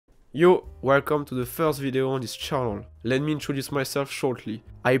Yo, welcome to the first video on this channel. Let me introduce myself shortly.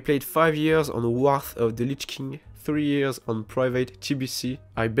 I played 5 years on Wrath of the Lich King, 3 years on private TBC.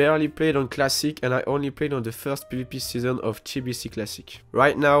 I barely played on Classic and I only played on the first PvP season of TBC Classic.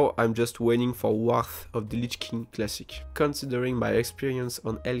 Right now, I'm just waiting for Wrath of the Lich King Classic. Considering my experience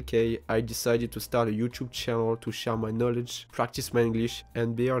on LK, I decided to start a YouTube channel to share my knowledge, practice my English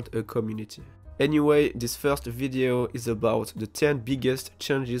and build a community. Anyway, this first video is about the 10 biggest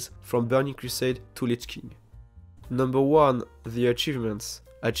changes from Burning Crusade to Lich King. Number 1. The achievements.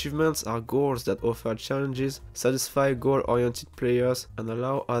 Achievements are goals that offer challenges, satisfy goal-oriented players, and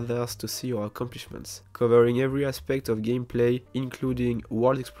allow others to see your accomplishments, covering every aspect of gameplay, including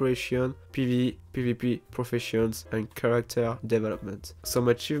world exploration, PvE, PvP, professions, and character development. Some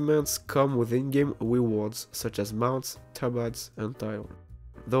achievements come with in-game rewards, such as mounts, turbots, and tile.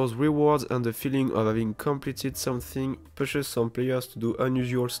 Those rewards and the feeling of having completed something pushes some players to do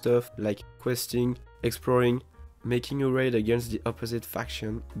unusual stuff like questing, exploring, making a raid against the opposite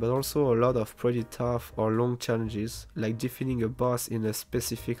faction, but also a lot of pretty tough or long challenges like defeating a boss in a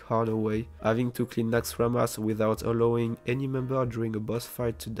specific harder way, having to clean Naxxramas without allowing any member during a boss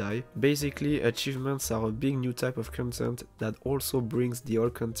fight to die. Basically, achievements are a big new type of content that also brings the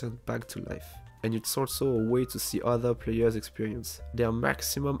old content back to life. And it's also a way to see other players' experience, their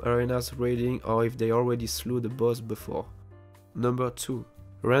maximum arenas raiding or if they already slew the boss before. Number 2.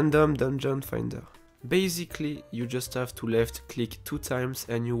 Random Dungeon Finder. Basically, you just have to left click 2 times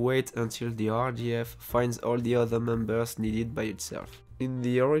and you wait until the RDF finds all the other members needed by itself. In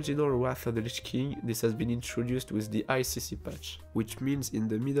the original Wrath of the Lich King, this has been introduced with the ICC patch, which means in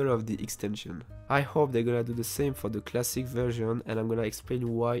the middle of the extension. I hope they're gonna do the same for the classic version and I'm gonna explain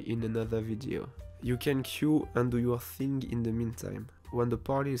why in another video. You can queue and do your thing in the meantime. When the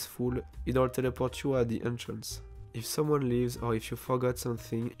party is full, it'll teleport you at the entrance. If someone leaves or if you forgot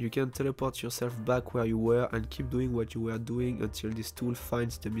something, you can teleport yourself back where you were and keep doing what you were doing until this tool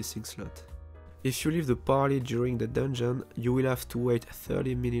finds the missing slot. If you leave the party during the dungeon, you will have to wait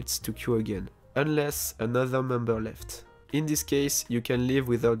 30 minutes to queue again, unless another member left. In this case, you can leave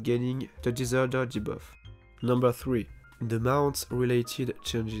without gaining the deserter debuff. Number 3. The mounts related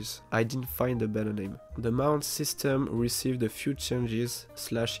changes. I didn't find a better name. The mount system received a few changes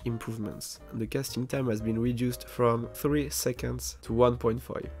 / improvements. The casting time has been reduced from 3 seconds to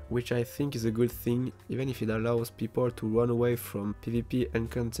 1.5, which I think is a good thing, even if it allows people to run away from PvP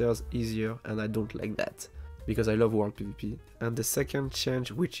encounters easier, and I don't like that, because I love world PvP. And the second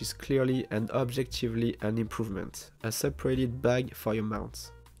change, which is clearly and objectively an improvement, a separated bag for your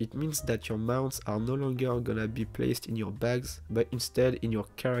mounts. It means that your mounts are no longer gonna be placed in your bags, but instead in your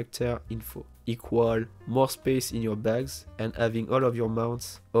character info. Equal more space in your bags and having all of your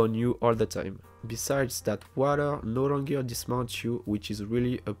mounts on you all the time. Besides that, water no longer dismounts you, which is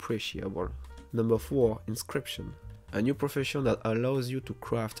really appreciable. Number 4. Inscription. A new profession that allows you to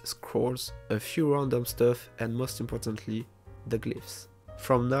craft scrolls, a few random stuff, and most importantly, the glyphs.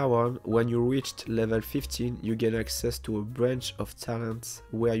 From now on, when you reached level 15, you get access to a branch of talents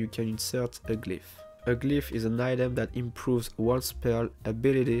where you can insert a glyph. A glyph is an item that improves one spell,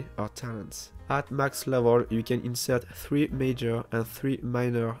 ability or talents. At max level, you can insert 3 major and 3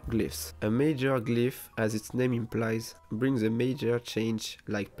 minor glyphs. A major glyph, as its name implies, brings a major change,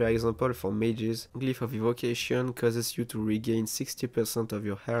 like per example for mages, Glyph of Evocation causes you to regain 60% of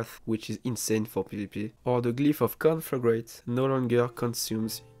your health, which is insane for PvP, or the Glyph of Conflagrate no longer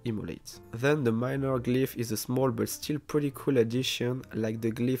consumes immolate. Then the minor glyph is a small but still pretty cool addition, like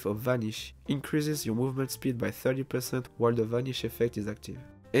the Glyph of Vanish, increases your movement speed by 30% while the Vanish effect is active.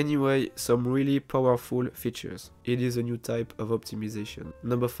 Anyway, some really powerful features. It is a new type of optimization.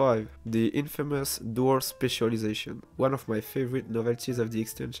 Number 5. The infamous door specialization. One of my favorite novelties of the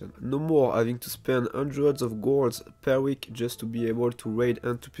extension. No more having to spend hundreds of golds per week just to be able to raid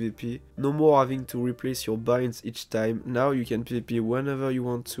into PvP. No more having to replace your binds each time. Now you can PvP whenever you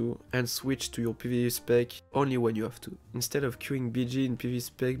want to and switch to your PvE spec only when you have to. Instead of queuing BG in PvE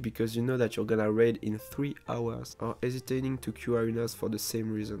spec because you know that you're gonna raid in 3 hours or hesitating to queue arenas for the same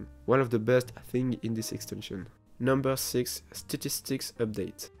reason. One of the best things in this extension. Number 6. Statistics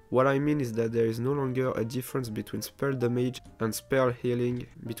update. What I mean is that there is no longer a difference between spell damage and spell healing,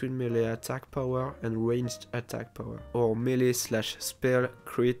 between melee attack power and ranged attack power, or melee / spell,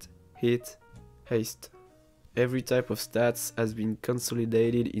 crit, hit, haste. Every type of stats has been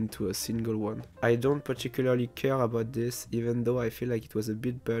consolidated into a single one. I don't particularly care about this, even though I feel like it was a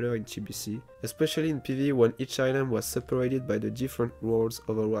bit better in TBC, especially in PvE when each item was separated by the different roles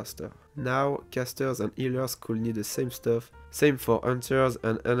of a roster. Now, casters and healers could need the same stuff, same for hunters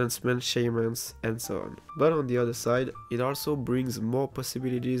and enhancement shamans and so on. But on the other side, it also brings more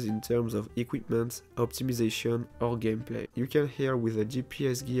possibilities in terms of equipment, optimization or gameplay. You can heal with a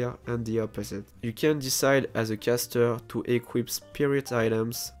GPS gear and the opposite. You can decide as a caster to equip spirit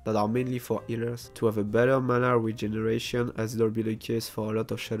items that are mainly for healers to have a better mana regeneration, as it'll be the case for a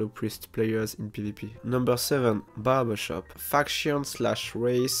lot of Shadow Priest players in PvP. Number 7. Barbershop.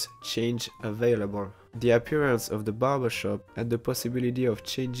 Faction/race change available. The appearance of the Barbershop and the possibility of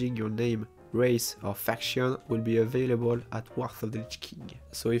changing your name, race or faction will be available at Wrath of the Lich King.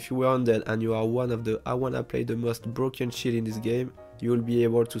 So if you were undead and you are one of the I wanna play the most broken shit in this game, you will be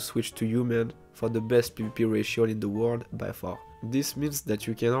able to switch to human for the best PvP ratio in the world by far. This means that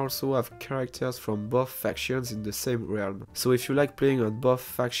you can also have characters from both factions in the same realm. So if you like playing on both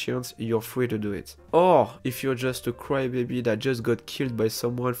factions, you're free to do it. Or if you're just a crybaby that just got killed by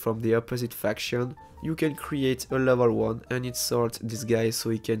someone from the opposite faction, you can create a level 1 and insult this guy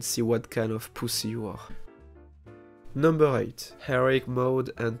so he can see what kind of pussy you are. Number 8. Heroic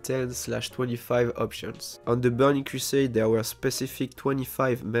mode and 10/25 options. On the Burning Crusade there were specific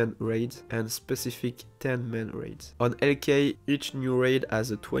 25-man raids and specific 10-man raids. On LK, each new raid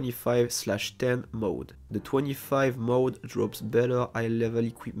has a 25/10 mode. The 25 mode drops better high-level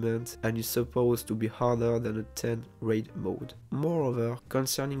equipment and is supposed to be harder than a 10 raid mode. Moreover,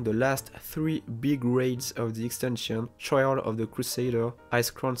 concerning the last 3 big raids of the extension, Trial of the Crusader,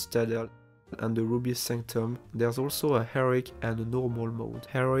 Icecrown Citadel, and the Ruby Sanctum, there's also a heroic and a normal mode.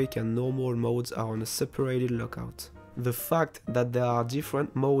 Heroic and normal modes are on a separated lockout. The fact that there are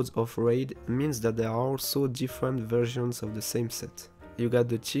different modes of raid means that there are also different versions of the same set. You got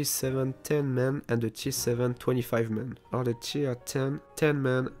the Tier 7 10-man and the Tier 7 25-man, or the Tier 10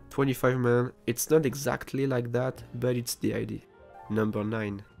 10-man, 25-man. It's not exactly like that, but it's the idea. Number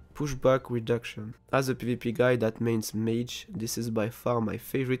 9. Pushback Reduction. As a PvP guy that mains mage, this is by far my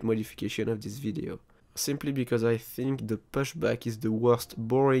favorite modification of this video. Simply because I think the pushback is the worst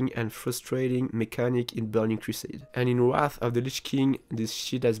boring and frustrating mechanic in Burning Crusade. And in Wrath of the Lich King, this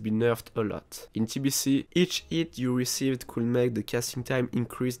shit has been nerfed a lot. In TBC, each hit you received could make the casting time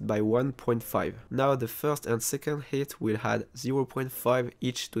increased by 1.5. Now the first and second hit will add 0.5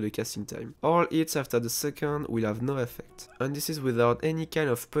 each to the casting time. All hits after the second will have no effect. And this is without any kind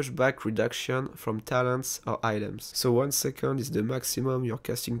of pushback reduction from talents or items. So 1 second is the maximum your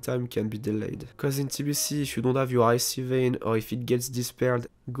casting time can be delayed. Cause in TBC, if you don't have your Icy Vein or if it gets dispelled,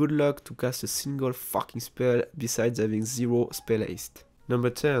 good luck to cast a single fucking spell besides having 0 spell haste. Number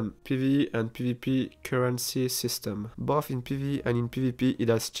 10. PvE and PvP Currency System. Both in PvE and in PvP it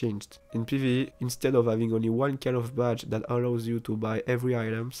has changed. In PvE, instead of having only one kind of badge that allows you to buy every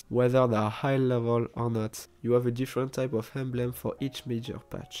items, whether they are high level or not, you have a different type of emblem for each major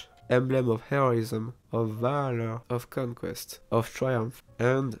patch. Emblem of heroism, of valor, of conquest, of triumph,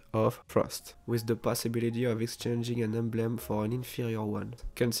 and of frost, with the possibility of exchanging an emblem for an inferior one.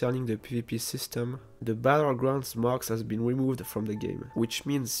 Concerning the PvP system, the battlegrounds marks has been removed from the game, which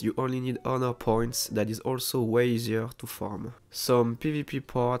means you only need honor points that is also way easier to farm. Some PvP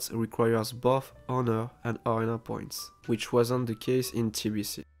parts requires both honor and arena points, which wasn't the case in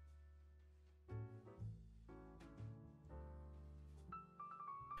TBC.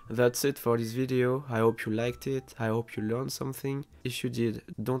 That's it for this video. I hope you liked it, I hope you learned something. If you did,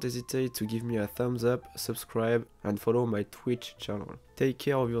 don't hesitate to give me a thumbs up, subscribe and follow my Twitch channel. Take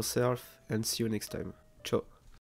care of yourself and see you next time.